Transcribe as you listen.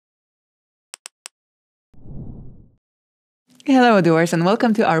Hello, doers, and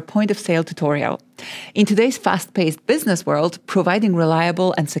welcome to our point of sale tutorial. In today's fast-paced business world, providing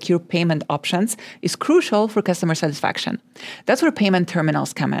reliable and secure payment options is crucial for customer satisfaction. That's where payment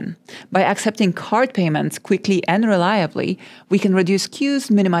terminals come in. By accepting card payments quickly and reliably, we can reduce queues,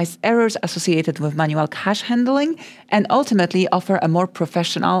 minimize errors associated with manual cash handling, and ultimately offer a more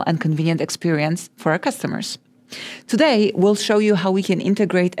professional and convenient experience for our customers. Today, we'll show you how we can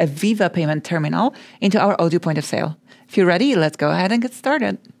integrate a Viva payment terminal into our Odoo point of sale. If you're ready, let's go ahead and get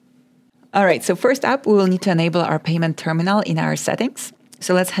started. All right, so first up, we will need to enable our payment terminal in our settings.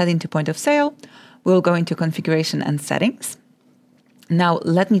 So let's head into point of sale. We'll go into configuration and settings. Now,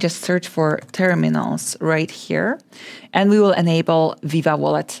 let me just search for terminals right here, and we will enable Viva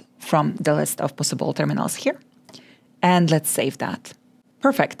Wallet from the list of possible terminals here. And let's save that.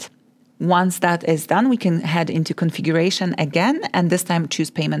 Perfect. Once that is done, we can head into configuration again, and this time choose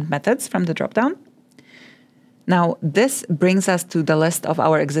payment methods from the dropdown. Now, this brings us to the list of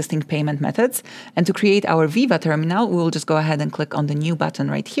our existing payment methods. And to create our Viva terminal, we will just go ahead and click on the new button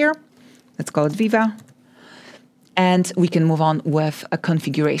right here. Let's call it Viva. And we can move on with a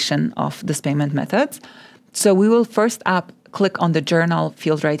configuration of this payment method. So we will first up click on the journal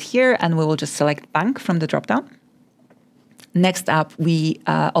field right here, and we will just select bank from the dropdown. Next up, we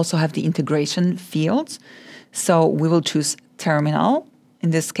also have the integration field. So we will choose terminal in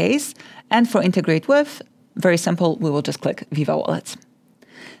this case. And for integrate with, very simple, we will just click Viva Wallet.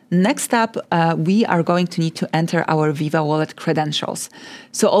 Next up, we are going to need to enter our Viva Wallet credentials.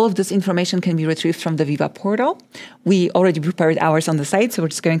 So all of this information can be retrieved from the Viva portal. We already prepared ours on the site, so we're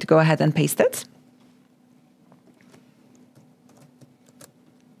just going to go ahead and paste it.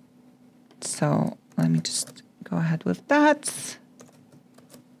 So let me just go ahead with that.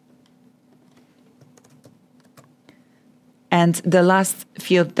 And the last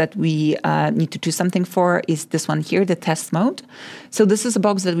field that we need to choose something for is this one here, the test mode. So this is a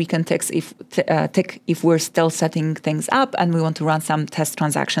box that we can tick if we're still setting things up and we want to run some test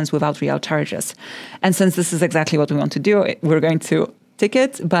transactions without real charges. And since this is exactly what we want to do, we're going to tick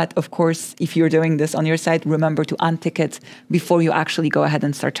it. But of course, if you're doing this on your site, remember to untick it before you actually go ahead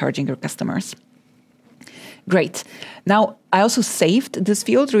and start charging your customers. Great. Now, I also saved this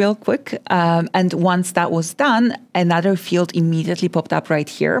field real quick. And once that was done, another field immediately popped up right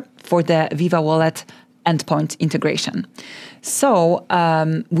here for the Viva Wallet endpoint integration. So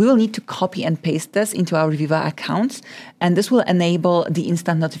we will need to copy and paste this into our Viva account. And this will enable the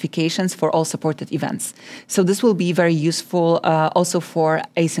instant notifications for all supported events. So this will be very useful also for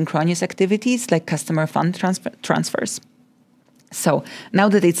asynchronous activities like customer fund transfers. So now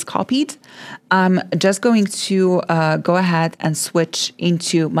that it's copied, I'm just going to go ahead and switch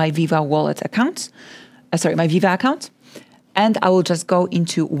into my Viva Wallet account, my Viva account, and I will just go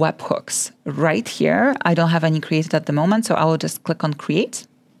into webhooks right here. I don't have any created at the moment, so I will just click on create.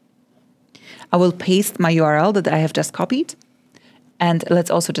 I will paste my URL that I have just copied, and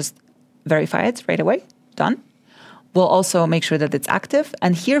let's also just verify it right away. Done. We'll also make sure that it's active.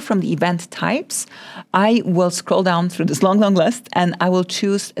 And here from the event types, I will scroll down through this long list and I will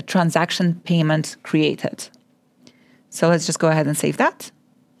choose a transaction payment created. So let's just go ahead and save that.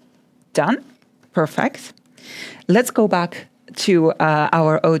 Done. Perfect. Let's go back to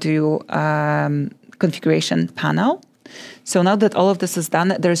our Odoo configuration panel. So now that all of this is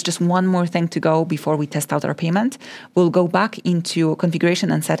done, there's just one more thing to go before we test out our payment. We'll go back into configuration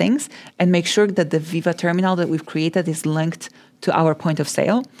and settings and make sure that the Viva terminal that we've created is linked to our point of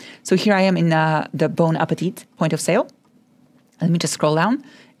sale. So here I am in the Bon Appetit point of sale. Let me just scroll down.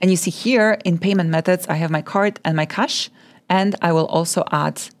 And you see here in payment methods, I have my card and my cash. And I will also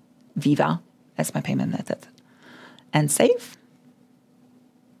add Viva as my payment method. And save.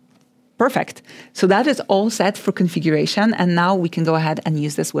 Perfect. So that is all set for configuration. And now we can go ahead and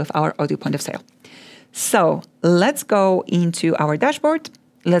use this with our Odoo point of sale. So let's go into our dashboard.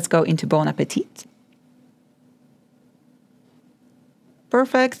 Let's go into Bon Appetit.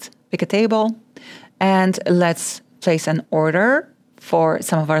 Perfect. Pick a table. And let's place an order for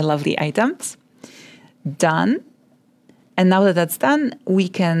some of our lovely items. Done. And now that that's done, we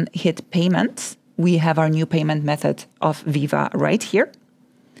can hit payment. We have our new payment method of Viva right here.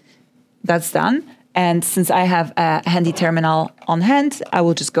 That's done. And since I have a handy terminal on hand, I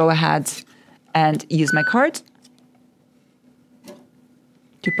will just go ahead and use my card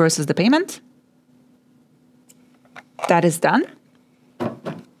to process the payment. That is done.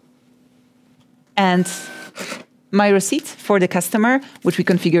 And my receipt for the customer, which we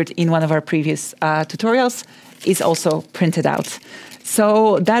configured in one of our previous tutorials, is also printed out.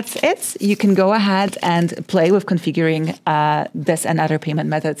 So that's it. You can go ahead and play with configuring this and other payment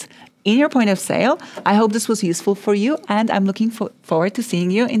methods in your point of sale. I hope this was useful for you, and I'm looking forward to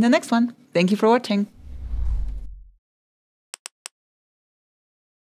seeing you in the next one. Thank you for watching.